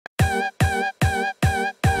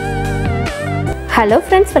Hello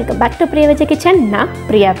friends, welcome back to priyavijaykitchen. நான்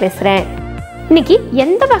பிரியா பேசுறேன். இன்னைக்கு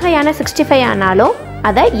எந்த வகையான 65 ஆனாலும்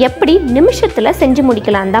அதை எப்படி நிமிஷத்துல செஞ்சு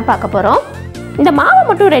முடிக்கலாம் தான் பார்க்க போறோம். இந்த மாவை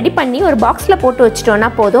மட்டும் ரெடி பண்ணி ஒரு பாக்ஸ்ல போட்டு வச்சிட்டோம்னா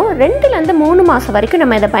போதும் 2 ல இருந்து 3 மாசம் வரைக்கும்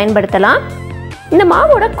நம்ம இத பயன்படுத்தலாம். இந்த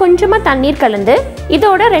மாவோட கொஞ்சமா தண்ணீர் கலந்து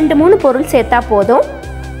இதோட 2-3 பொருள் சேர்த்தா போதும்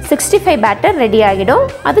 65 பேட்டர் ரெடி ஆகிடும்.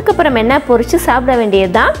 அதுக்கு அப்புறம் என்ன பொரிச்சு சாப்பிட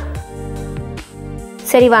வேண்டியதுதான்.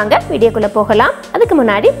 சரி வாங்க வீடியோக்குள்ள போகலாம். அதுக்கு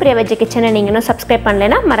முன்னாடி priyavijaykitchen நீங்க இன்னும் சப்ஸ்கிரைப்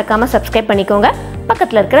பண்ணலனா மறக்காம சப்ஸ்கிரைப் பண்ணிக்கோங்க.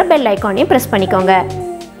 பக்கத்துல இருக்கிற பெல் ஐகானையும் பிரஸ் பண்ணிக்கோங்க.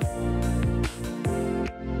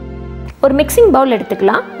 ஒரு மிக்சிங் பவுல்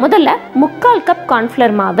எடுத்துக்கலாம். முதல்ல 1/4 கப்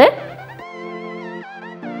கார்ன்ஃப்ளவர் மாவு,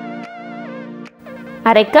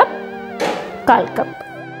 1/2 கப், 1/4 கப்.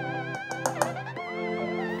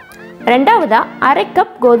 இரண்டாவதா 1/2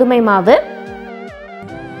 கப் கோதுமை மாவு,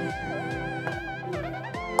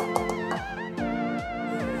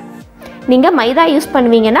 நீங்க மைதா யூஸ்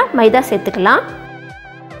பண்ணுவீங்கன்னா மைதா சேர்த்துக்கலாம்.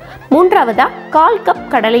 மூன்றாவதா 1/4 கப்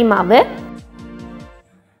கடலை மாவு.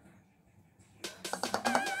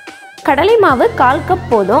 கடலை மாவு 1/4 கப்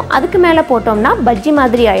போதும், அதுக்கு மேல போட்டோம்னா பஜ்ஜி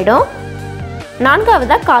மாதிரி ஆயிடும்.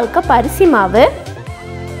 நான்காவதா 1/4 கப் அரிசி மாவு.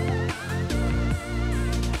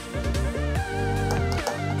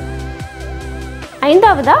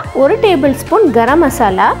 ஐந்தாவதா 1 டேபிள் ஸ்பூன் கரம்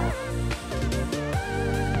மசாலா.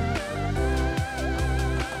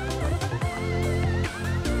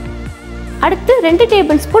 அடுத்து 2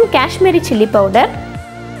 table spoon Kashmiri chilli powder.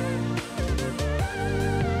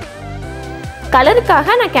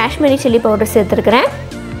 கலருக்காக நான் காஷ்மீரி சில்லி பவுடர் சேர்த்துருக்கிறேன்.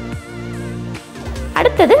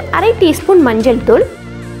 அடுத்தது 1/2 டீஸ்பூன் மஞ்சள் தூள்.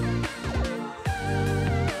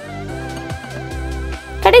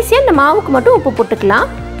 கடைசியா இந்த மாவுக்கு மட்டும் உப்பு போட்டுக்கலாம்.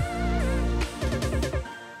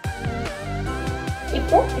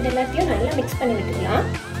 இப்போ இது எல்லாத்தையும் நல்லா மிக்ஸ் பண்ணி விட்டுக்கலாம்.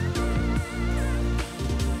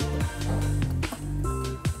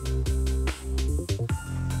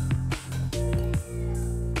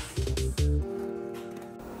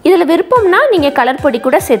 இதில் விருப்பம்னா நீங்கள் கலர் பொடி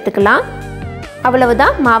கூட சேர்த்துக்கலாம்.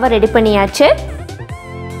 அவ்வளவுதான், மாவை ரெடி பண்ணியாச்சு.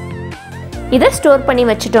 இதை ஸ்டோர் பண்ணி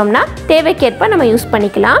வச்சிட்டோம்னா தேவைக்கேற்ப நம்ம யூஸ்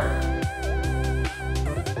பண்ணிக்கலாம்.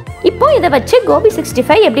 இப்போ இதை வச்சு கோபி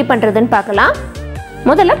 65 எப்படி பண்ணுறதுன்னு பார்க்கலாம்.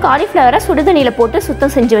 முதல்ல காலிஃப்ளவரை சுடுதண்ணியில் போட்டு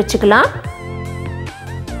சுத்தம் செஞ்சு வச்சுக்கலாம்.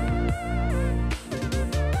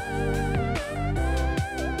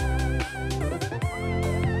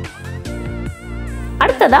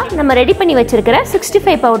 அடுத்ததா நம்ம ரெடி பண்ணி வச்சிருக்கிற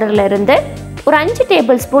 65 பவுடர்ல இருந்து ஒரு 5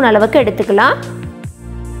 டேபிள் ஸ்பூன் அளவுக்கு எடுத்துக்கலாம்.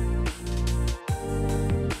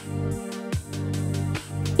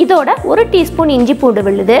 இதோட 1 டீஸ்பூன் இஞ்சி பூண்டு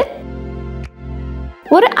விழுது,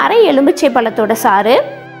 ஒரு அரை எலுமிச்சை பழத்தோட சாறு,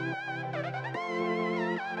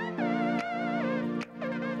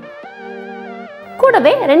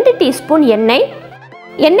 கூடவே 2 டீஸ்பூன் எண்ணெய்.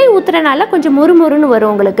 எண்ணெய் ஊத்துறனால கொஞ்சம் முறுமுறுன்னு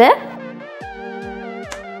வரும் உங்களுக்கு.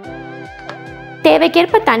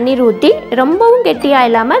 தேவைக்கேற்ப தண்ணீர் ஊற்றி ரொம்பவும் கெட்டியாக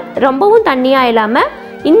இல்லாமல் ரொம்பவும் தண்ணியாக இல்லாமல்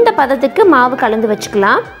இந்த பதத்துக்கு மாவு கலந்து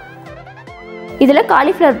வச்சுக்கலாம். இதில்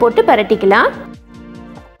காலிஃப்ளவர் போட்டு பரட்டிக்கலாம்.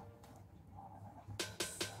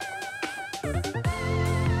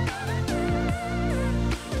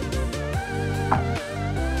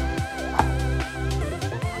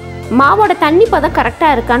 மாவோட தண்ணி பதம்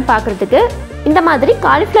கரெக்டாக இருக்கான்னு பார்க்குறதுக்கு இந்த மாதிரி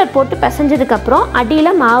காலிஃப்ளவர் போட்டு பிசைஞ்சதுக்கப்புறம்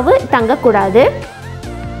அடியில் மாவு தங்கக்கூடாது.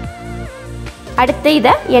 அடுத்து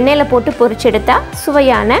இதை எண்ணெயில் போட்டு பொரிச்செடுத்தா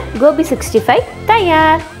சுவையான கோபி 65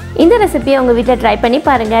 தயார். இந்த ரெசிபியை உங்கள் வீட்டில் ட்ரை பண்ணி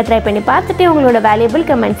பாருங்கள். ட்ரை பண்ணி பார்த்துட்டு உங்களோட வேல்யூபிள்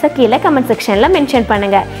கமெண்ட்ஸை கீழே கமெண்ட் செக்ஷனில் மென்ஷன்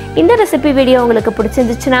பண்ணுங்கள். இந்த ரெசிபி வீடியோ உங்களுக்கு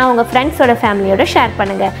பிடிச்சிருந்துச்சுன்னா உங்கள் ஃப்ரெண்ட்ஸோட ஃபேமிலியோட ஷேர்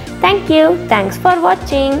பண்ணுங்கள். தேங்க்யூ. தேங்க்ஸ் ஃபார்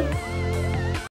வாட்சிங்.